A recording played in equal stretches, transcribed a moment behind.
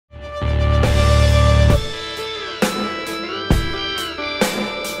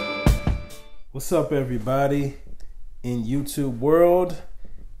What's up, everybody in YouTube world?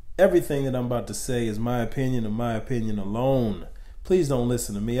 Everything that I'm about to say is my opinion and my opinion alone. Please don't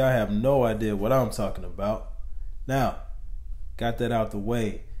listen to me. I have no idea what I'm talking about. Now, got that out the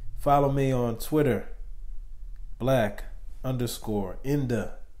way. Follow me on Twitter,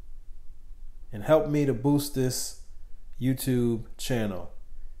 black_Inda, and help me to boost this YouTube channel.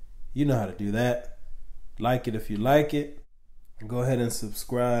 You know how to do that. Like it if you like it. Go ahead and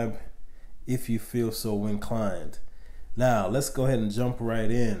subscribe if you feel so inclined. Now, let's go ahead and jump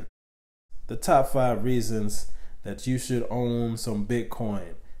right in. The top 5 reasons that you should own some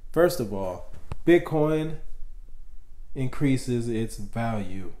Bitcoin. First of all, Bitcoin increases its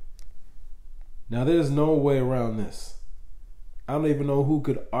value. Now, there's no way around this. I don't even know who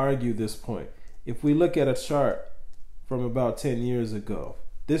could argue this point. If we look at a chart from about 10 years ago,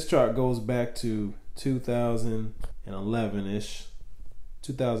 this chart goes back to 2011-ish.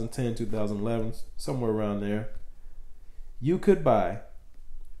 2010, 2011, somewhere around there. You could buy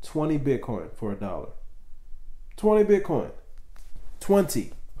 20 Bitcoin for $1. 20 Bitcoin.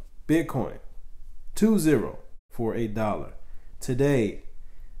 20 Bitcoin. 20 for $1. Today,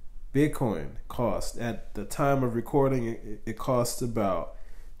 Bitcoin costs, at the time of recording, it costs about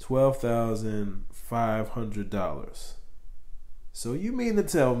 $12,500. So you mean to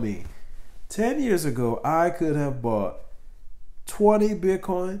tell me 10 years ago I could have bought 20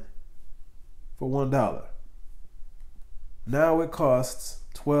 Bitcoin for $1. Now it costs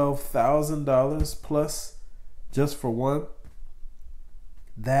 $12,000 plus just for one.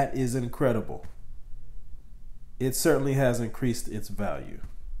 That is incredible. It certainly has increased its value.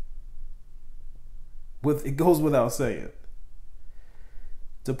 It goes without saying.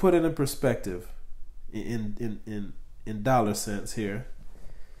 To put it in perspective, in dollar cents here,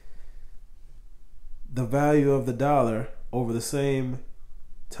 the value of the dollar over the same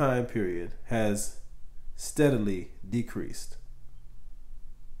time period has steadily decreased.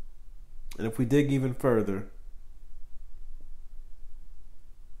 And if we dig even further,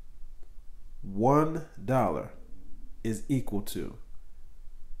 $1 is equal to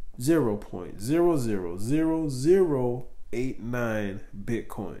 0.000089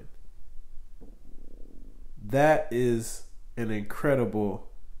 Bitcoin. That is an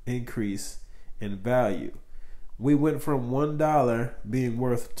incredible increase in value. We went from $1 being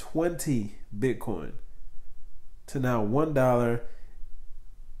worth 20 Bitcoin to now $1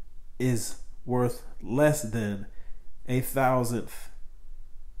 is worth less than 1,000th,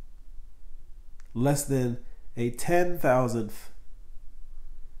 less than a 10,000th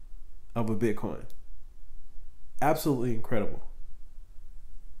of a Bitcoin. Absolutely incredible.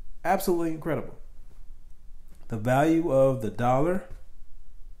 Absolutely incredible. The value of the dollar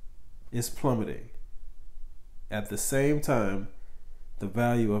is plummeting. At the same time, the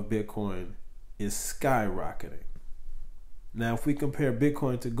value of Bitcoin is skyrocketing. Now, if we compare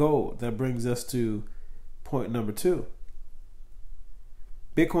Bitcoin to gold, that brings us to point number 2.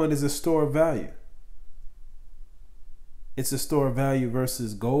 Bitcoin is a store of value. It's a store of value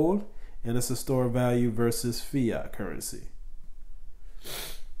versus gold, and it's a store of value versus fiat currency.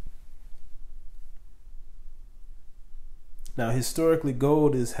 Now, historically,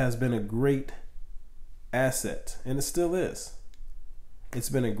 gold has been a great asset, and it still is. It's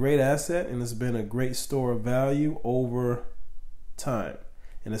been a great asset, and it's been a great store of value over time,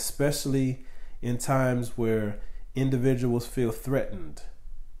 and especially in times where individuals feel threatened,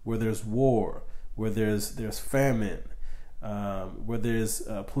 where there's war, where there's famine, where there's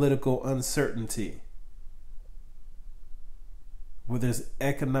political uncertainty, where there's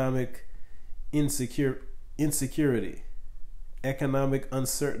economic insecurity, economic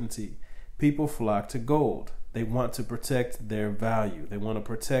uncertainty. People flock to gold. They want to protect their value. They want to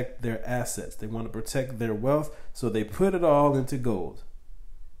protect their assets. They want to protect their wealth, so they put it all into gold.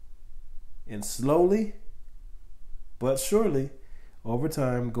 And slowly, but surely, over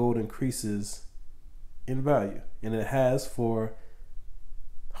time, gold increases in value. And it has for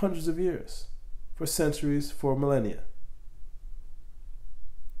hundreds of years, for centuries, for millennia.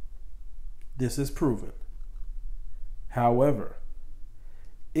 This is proven. However,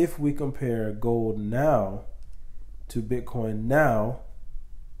 if we compare gold now to Bitcoin now,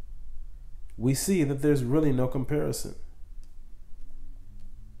 we see that there's really no comparison.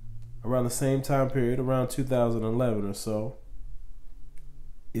 Around the same time period, around 2011 or so,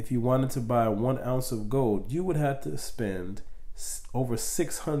 if you wanted to buy 1 ounce of gold, you would have to spend over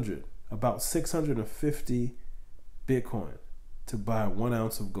about 650 Bitcoin to buy 1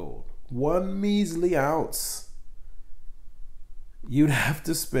 ounce of gold. 1 measly ounce. You'd have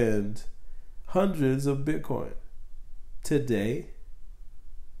to spend hundreds of Bitcoin. Today,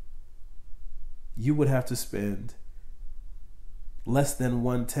 you would have to spend less than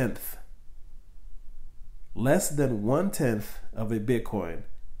 1/10. Less than 1/10 of a Bitcoin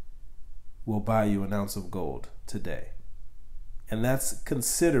will buy you an ounce of gold today. And that's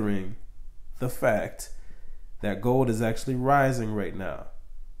considering the fact that gold is actually rising right now.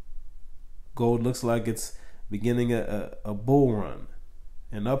 Gold looks like it's beginning a bull run,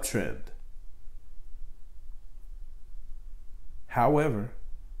 an uptrend. However,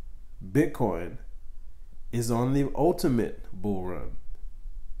 Bitcoin is on the ultimate bull run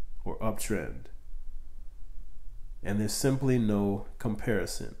or uptrend. And there's simply no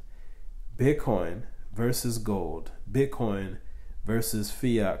comparison. Bitcoin versus gold, Bitcoin versus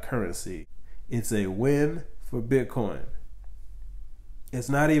fiat currency. It's a win for Bitcoin. It's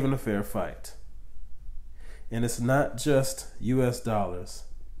not even a fair fight. And it's not just US dollars.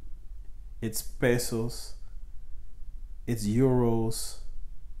 It's pesos. It's euros.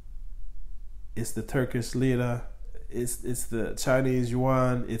 It's the Turkish lira. It's the Chinese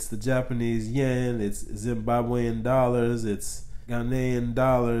yuan. It's the Japanese yen. It's Zimbabwean dollars. It's Ghanaian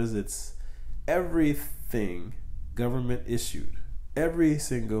dollars. It's everything government issued. Every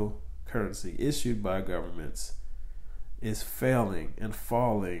single currency issued by governments is failing and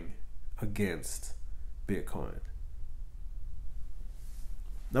falling against Bitcoin.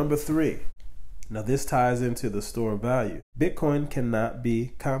 Number 3. Now this ties into the store value. Bitcoin cannot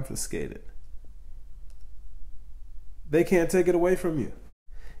be confiscated. They can't take it away from you.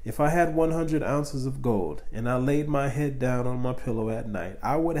 If I had 100 ounces of gold and I laid my head down on my pillow at night,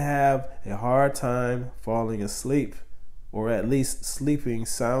 I would have a hard time falling asleep, or at least sleeping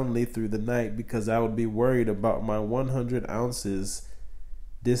soundly through the night, because I would be worried about my 100 ounces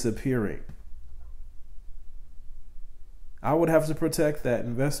disappearing. I would have to protect that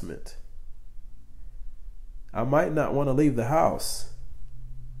investment. I might not want to leave the house.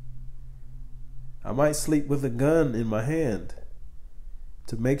 I might sleep with a gun in my hand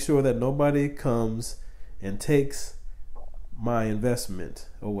to make sure that nobody comes and takes my investment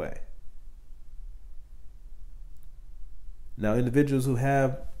away. Now, individuals who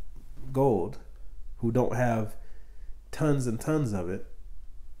have gold, who don't have tons and tons of it,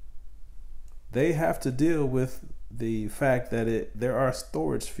 they have to deal with the fact that there are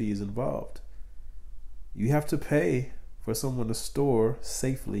storage fees involved. You have to pay for someone to store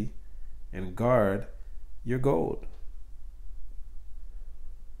safely and guard your gold.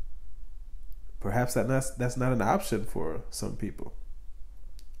 Perhaps that's not an option for some people.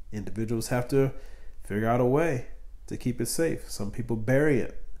 Individuals have to figure out a way to keep it safe. Some people bury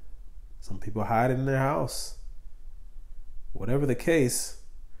it. Some people hide it in their house. Whatever the case,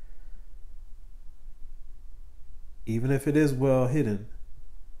 even if it is well hidden,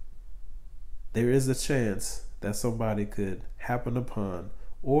 there is a chance that somebody could happen upon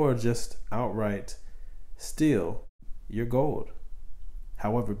or just outright steal your gold.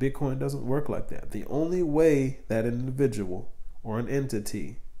 However, Bitcoin doesn't work like that. The only way that an individual or an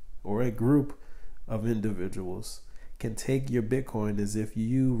entity or a group of individuals can take your Bitcoin is if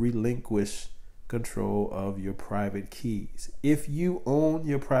you relinquish control of your private keys. If you own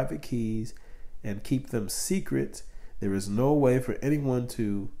your private keys and keep them secret, there is no way for anyone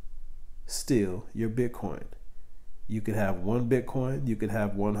to steal your Bitcoin. You could have 1 Bitcoin, you could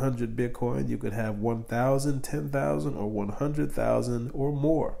have 100 Bitcoin, you could have 1,000, 10,000, or 100,000 or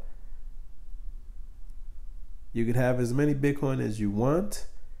more. You could have as many Bitcoin as you want.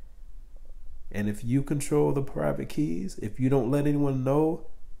 And if you control the private keys, if you don't let anyone know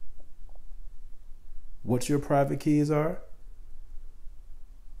what your private keys are,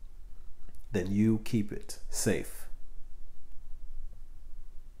 then you keep it safe.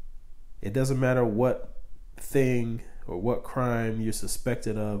 It doesn't matter what thing or what crime you're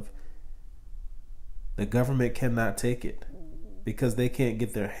suspected of. The government cannot take it because they can't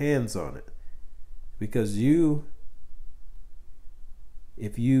get their hands on it. Because if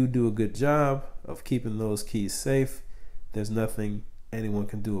you do a good job of keeping those keys safe, there's nothing anyone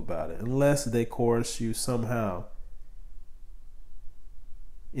can do about it unless they coerce you somehow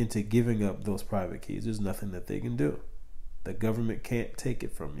into giving up those private keys. There's nothing that they can do. The government can't take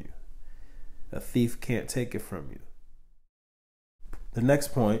it from you. A thief can't take it from you. The next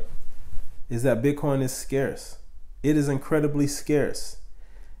point is that Bitcoin is scarce. It is incredibly scarce.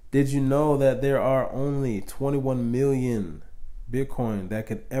 Did you know that there are only 21 million Bitcoin that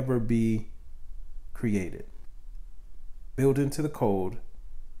could ever be created? Built into the code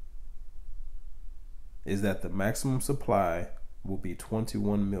is that the maximum supply will be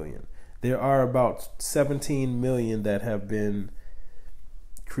 21 million. There are about 17 million that have been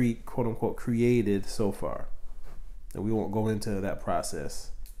quote unquote created so far, and we won't go into that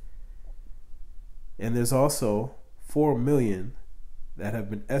process. And there's also 4 million that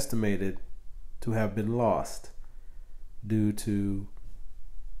have been estimated to have been lost due to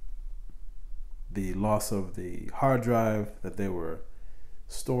the loss of the hard drive that they were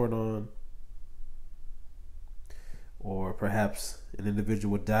stored on, or perhaps an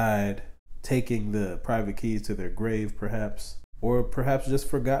individual died taking the private keys to their grave, perhaps, or perhaps just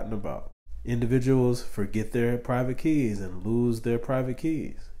forgotten about. Individuals forget their private keys and lose their private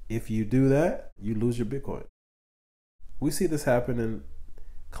keys. If you do that, you lose your Bitcoin. We see this happen in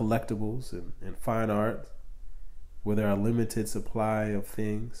collectibles and fine art, where there are limited supply of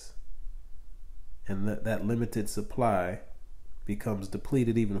things, and that limited supply becomes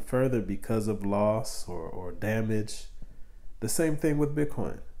depleted even further because of loss or damage. The same thing with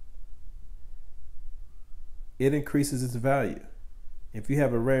Bitcoin. It increases its value. If you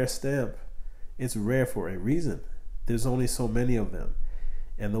have a rare stamp, it's rare for a reason. There's only so many of them.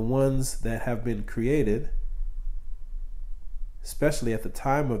 And the ones that have been created, especially at the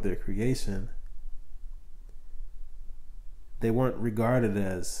time of their creation, they weren't regarded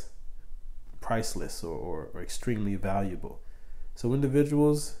as priceless or extremely valuable. So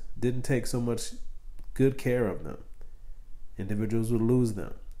individuals didn't take so much good care of them. Individuals would lose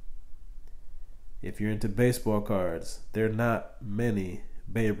them. If you're into baseball cards, there are not many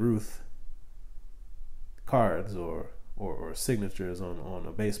Babe Ruth cards or signatures on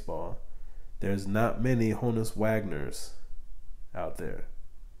a baseball. There's not many Honus Wagners out there.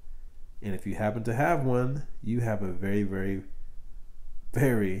 And if you happen to have one, you have a very, very,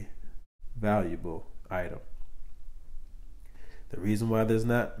 very valuable item. The reason why there's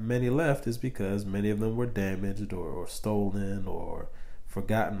not many left is because many of them were damaged or stolen or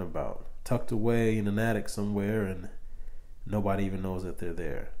forgotten about, tucked away in an attic somewhere, and nobody even knows that they're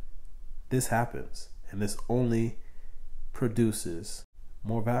there. This happens, and this only produces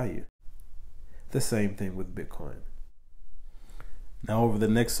more value. The same thing with Bitcoin. Now, over the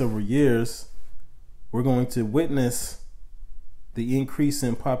next several years, we're going to witness the increase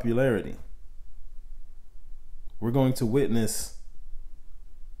in popularity. We're going to witness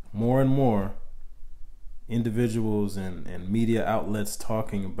more and more individuals and media outlets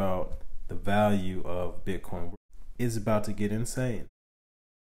talking about the value of Bitcoin. It's about to get insane.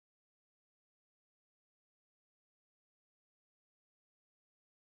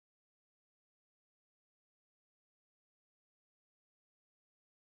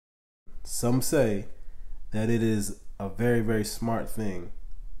 Some say that it is a very, very smart thing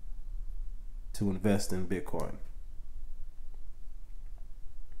to invest in Bitcoin.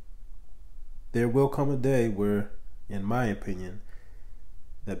 There will come a day where, in my opinion,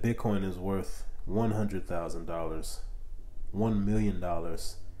 that Bitcoin is worth $100,000, $1 million,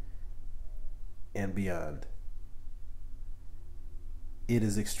 and beyond. It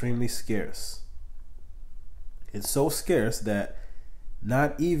is extremely scarce. It's so scarce that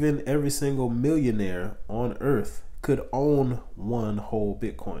not even every single millionaire on earth could own one whole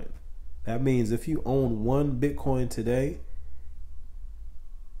Bitcoin. That means if you own one Bitcoin today,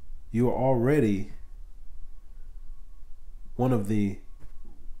 you are already one of the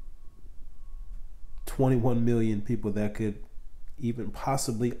 21 million people that could even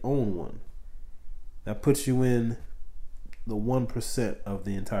possibly own one. That puts you in the 1% of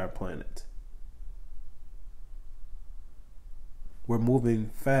the entire planet. We're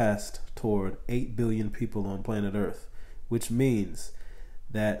moving fast toward 8 billion people on planet Earth, which means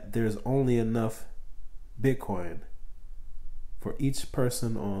that there's only enough Bitcoin for each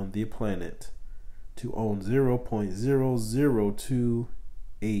person on the planet to own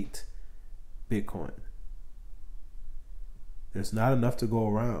 0.0028 Bitcoin. There's not enough to go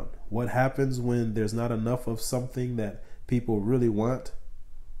around. What happens when there's not enough of something that people really want?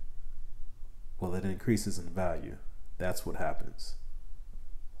 Well, it increases in value. That's what happens.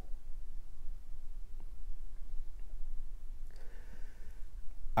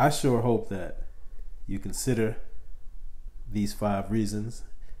 I sure hope that you consider these 5 reasons,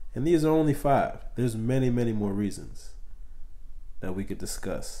 and these are only 5. There's many, many more reasons that we could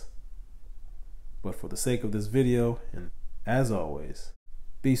discuss. But for the sake of this video, and as always,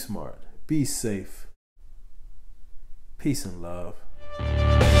 be smart, be safe, peace and love.